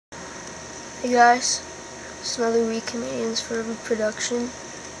Hey guys, it's another week Comedians for Production.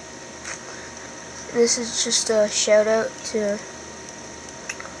 This is just a shout out to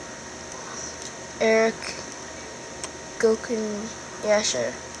Eric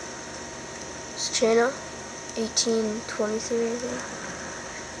gokulnuyasha1823 channel, 1823 I think.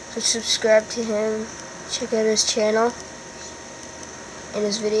 So subscribe to him, check out his channel and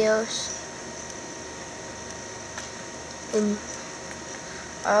his videos. And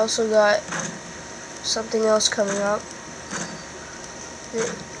I also got something else coming up. You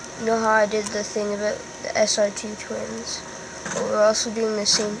know how I did the thing about the sr2 twins? Well, we're also doing the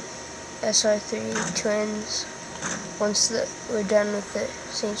same sr3 twins once we're done with the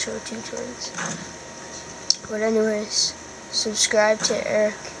sr2 twins. But anyways, subscribe to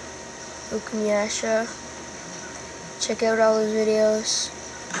Eric gokulnuyasha. Check out all his videos.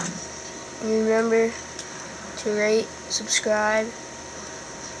 And remember to rate, subscribe,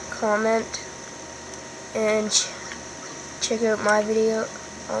 comment, and check out my video,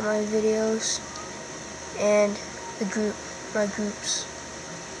 all my videos, and my groups.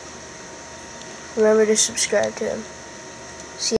 Remember to subscribe to him.